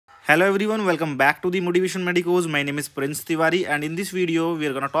Hello everyone, welcome back to the Motivation Medicos. My name is Prince Tiwari, and in this video we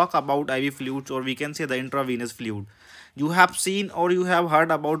are going to talk about IV fluids, or we can say the intravenous fluid. You have seen or you have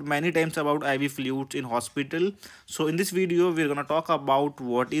heard about many times about IV fluids in hospital. So in this video we are going to talk about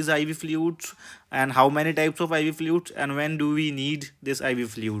what is IV fluids and how many types of IV fluids and when do we need this IV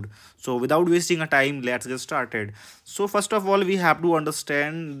fluid. So without wasting a time, let's get started. So first of all, we have to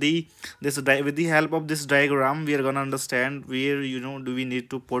understand with the help of this diagram we are going to understand where do we need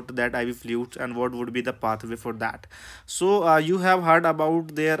to put that IV fluids and what would be the pathway for that. So you have heard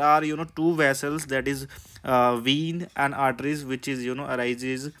about there are two vessels, that is vein and arteries, which is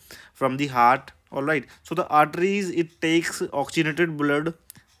arises from the heart. All right, so the arteries, it takes oxygenated blood,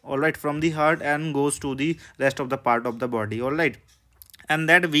 all right, from the heart and goes to the rest of the part of the body. All right, and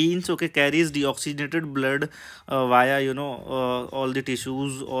that veins, okay, carries the oxygenated blood via all the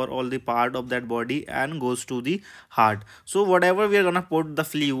tissues or all the part of that body and goes to the heart. So whatever we are gonna put the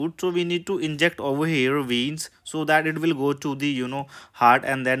fluid, so we need to inject over here veins so that it will go to the heart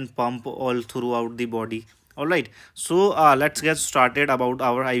and then pump all throughout the body. All right, so let's get started about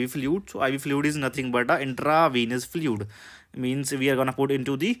our IV fluid. So IV fluid is nothing but a intravenous fluid, means we are gonna put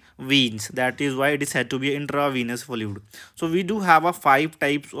into the veins. That is why it is said to be intravenous fluid. So we do have a 5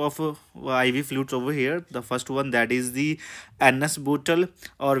 types of IV fluids over here. The first one, that is the NS bottle,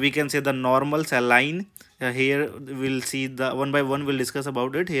 or we can say the normal saline. Here we'll see the one by one, we'll discuss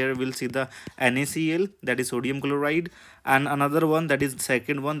about it. Here we'll see the NaCl, that is sodium chloride, and another one, that is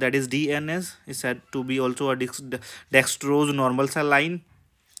second one, that is DNS, is said to be also a dextrose normal saline.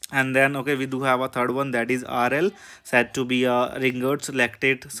 And then okay, we do have a third one, that is RL, said to be a Ringer's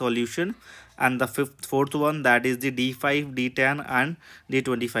lactate solution. And the fourth one, that is the D5, D10 and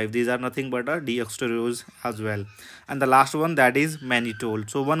D25. These are nothing but a dextrose as well. And the last one, that is mannitol.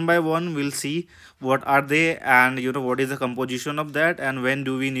 So one by one we'll see what are they, and what is the composition of that, and when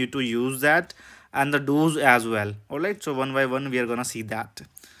do we need to use that, and the dose as well. All right, so one by one we are gonna see that.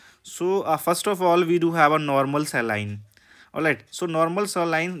 So first of all, we do have a normal saline. All right, so normal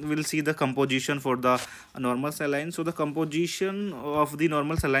saline, we'll see the composition for the normal saline. So the composition of the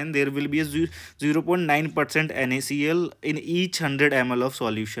normal saline, there will be a 0.9% NaCl in each 100 ml of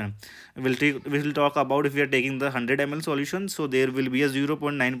solution. We'll talk about if we are taking the 100 ml solution, so there will be a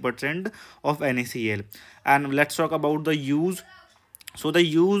 0.9% of NaCl. And let's talk about the use. So the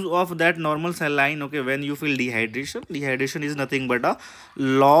use of that normal saline, okay, when you feel dehydration is nothing but a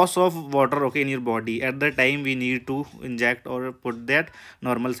loss of water, okay, in your body. At the time we need to inject or put that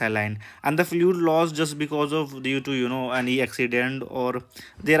normal saline. And the fluid loss just because of due to any accident, or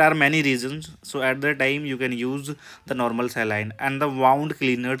there are many reasons. So at the time you can use the normal saline. And the wound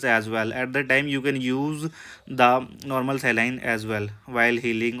cleaners as well, at the time you can use the normal saline as well while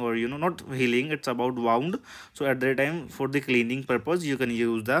healing, or not healing, it's about wound. So at the time, for the cleaning purpose, you can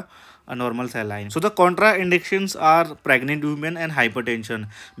use the normal saline. So the contraindications are pregnant women and hypertension,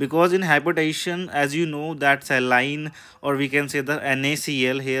 because in hypertension, as you know, that saline, or we can say the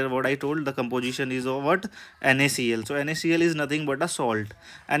NaCl, here what I told, the composition is of what, NaCl. So NaCl is nothing but a salt,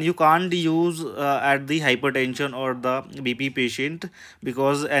 and you can't use at the hypertension or the BP patient,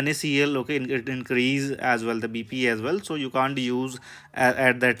 because NaCl, okay, it increase as well the BP as well. So you can't use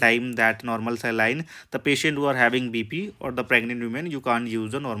at that time that normal saline. The patient who are having BP or the pregnant women, you can't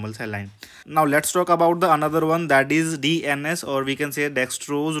use the normal saline. Now let's talk about the another one, that is DNS, or we can say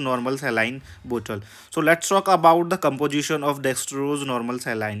dextrose normal saline bottle. So let's talk about the composition of dextrose normal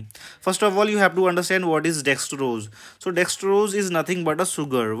saline. First of all, you have to understand what is dextrose. So dextrose is nothing but a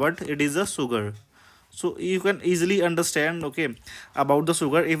sugar. What it is, a sugar. So you can easily understand, okay, about the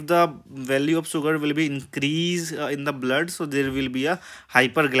sugar. If the value of sugar will be increased in the blood, so there will be a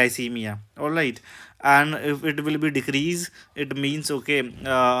hyperglycemia. All right, and if it will be decrease, it means okay,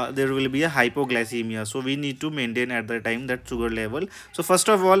 there will be a hypoglycemia. So we need to maintain at the time that sugar level. So first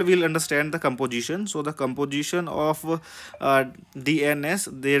of all, we'll understand the composition. So the composition of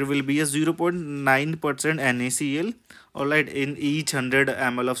DNS, there will be a 0.9% NaCl, all right, in each 100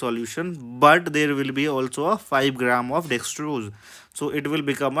 ml of solution, but there will be also a 5 gram of dextrose. So it will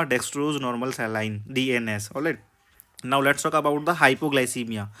become a dextrose normal saline, DNS. All right, now let's talk about the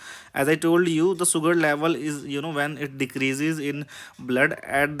hypoglycemia. As I told you, the sugar level is when it decreases in blood,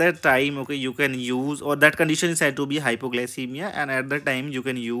 at that time, okay, you can use, or that condition is said to be hypoglycemia, and at that time you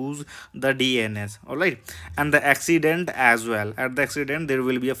can use the DNS. All right, and the accident as well, at the accident there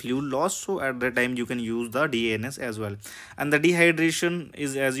will be a fluid loss, so at that time you can use the DNS as well. And the dehydration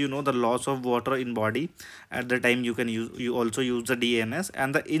is, as you know, the loss of water in body. At the time you can use, you also use the DNS.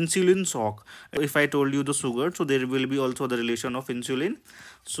 And the insulin shock, if I told you the sugar, so there will be also the relation of insulin.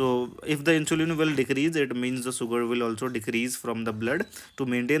 So if the insulin will decrease, it means the sugar will also decrease from the blood. To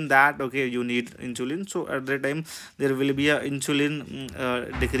maintain that, okay, you need insulin. So at the time there will be a insulin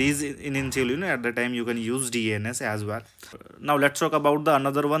decrease in insulin. At the time you can use DNS as well. Now let's talk about the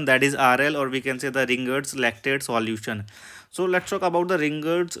another one, that is RL, or we can say the Ringer's lactate solution. So let's talk about the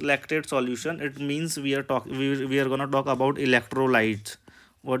Ringer's lactate solution. It means we are gonna talk about electrolytes.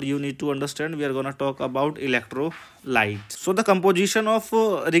 What you need to understand, we are gonna talk about electrolytes. So the composition of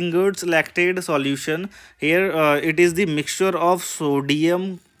Ringer's lactate solution here, it is the mixture of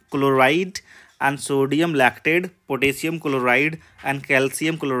sodium chloride and sodium lactate, potassium chloride and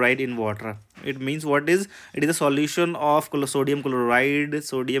calcium chloride in water. It means what is, it is a solution of sodium chloride,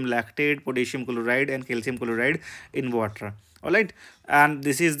 sodium lactate, potassium chloride and calcium chloride in water. All right, and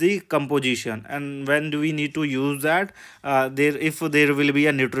this is the composition. And when do we need to use that? If there will be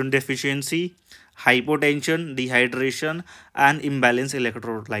a nutrient deficiency, hypotension, dehydration and imbalance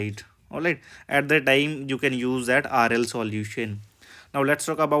electrolyte. All right, at the time you can use that RL solution. Now let's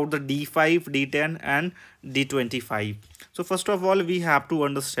talk about the D5, D10 and D25. So first of all, we have to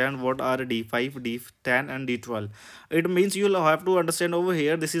understand what are D5, D10 and D12. It means you'll have to understand over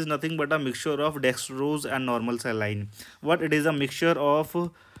here, this is nothing but a mixture of dextrose and normal saline. What it is, a mixture of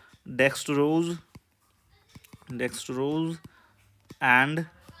dextrose and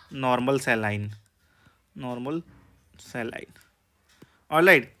normal saline. All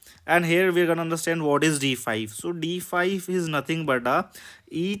right, and here we're gonna understand what is D5. So D5 is nothing but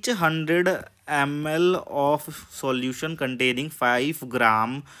each 100 ml of solution containing 5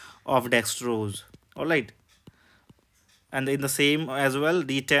 gram of dextrose. All right, and in the same as well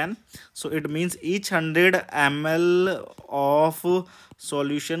D10. So it means each 100 ml of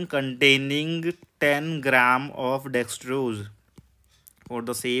solution containing 10 gram of dextrose. For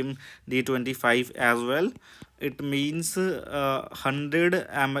the same D25 as well, it means 100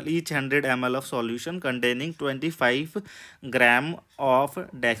 ml, each 100 ml of solution containing 25 gram of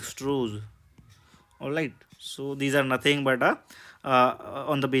dextrose. All right, so these are nothing but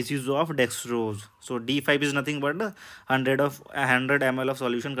on the basis of dextrose. So D5 is nothing but 100 ml of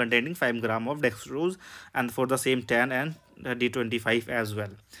solution containing 5 gram of dextrose, and for the same 10 and D25 as well.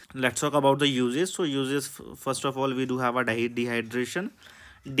 Let's talk about the uses. So uses, first of all, we do have a dehydration,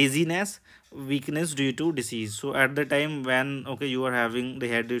 dizziness, weakness due to disease. So at the time when, okay, you are having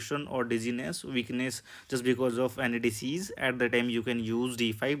dehydration or dizziness, weakness just because of any disease, at the time you can use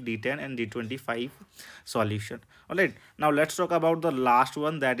D5, D10 and D25 solution. All right, now let's talk about the last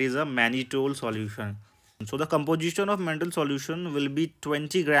one, that is a mannitol solution. So the composition of mannitol solution will be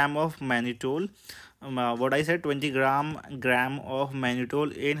 20 gram of mannitol. What I said, 20 gram of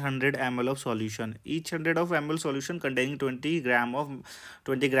mannitol in 100 ml of solution. Each 100 of ml solution containing 20 gram of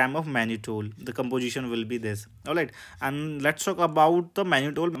mannitol. The composition will be this. All right, and let's talk about the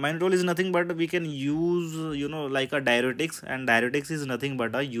mannitol. Mannitol is nothing but we can use, like a diuretics, and diuretics is nothing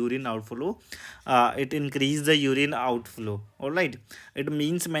but a urine outflow. It increases the urine outflow. All right, it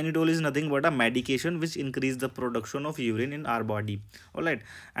means mannitol is nothing but a medication which increase the production of urine in our body. All right,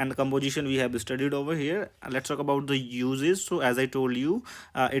 and the composition we have studied over here. Let's talk about the uses. So as I told you,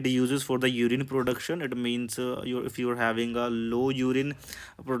 it uses for the urine production. It means if you're having a low urine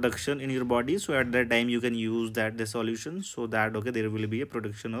production in your body, so at that time you can use the solution, so that, okay, there will be a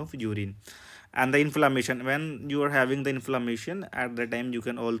production of urine. And the inflammation, when you are having the inflammation, at the time you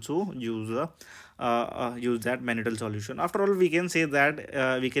can also use that mannitol solution. After all, we can say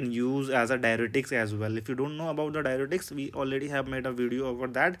that we can use as a diuretics as well. If you don't know about the diuretics, we already have made a video over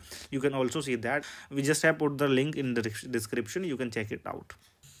that. You can also see that. We just have put the link in the description. You can check it out.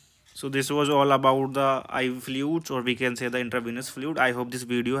 So this was all about the IV fluids, or we can say the intravenous fluid. I hope this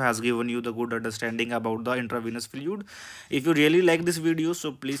video has given you the good understanding about the intravenous fluid. If you really like this video,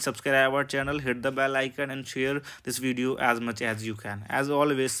 so please subscribe our channel, hit the bell icon and share this video as much as you can. As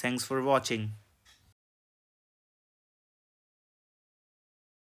always, thanks for watching.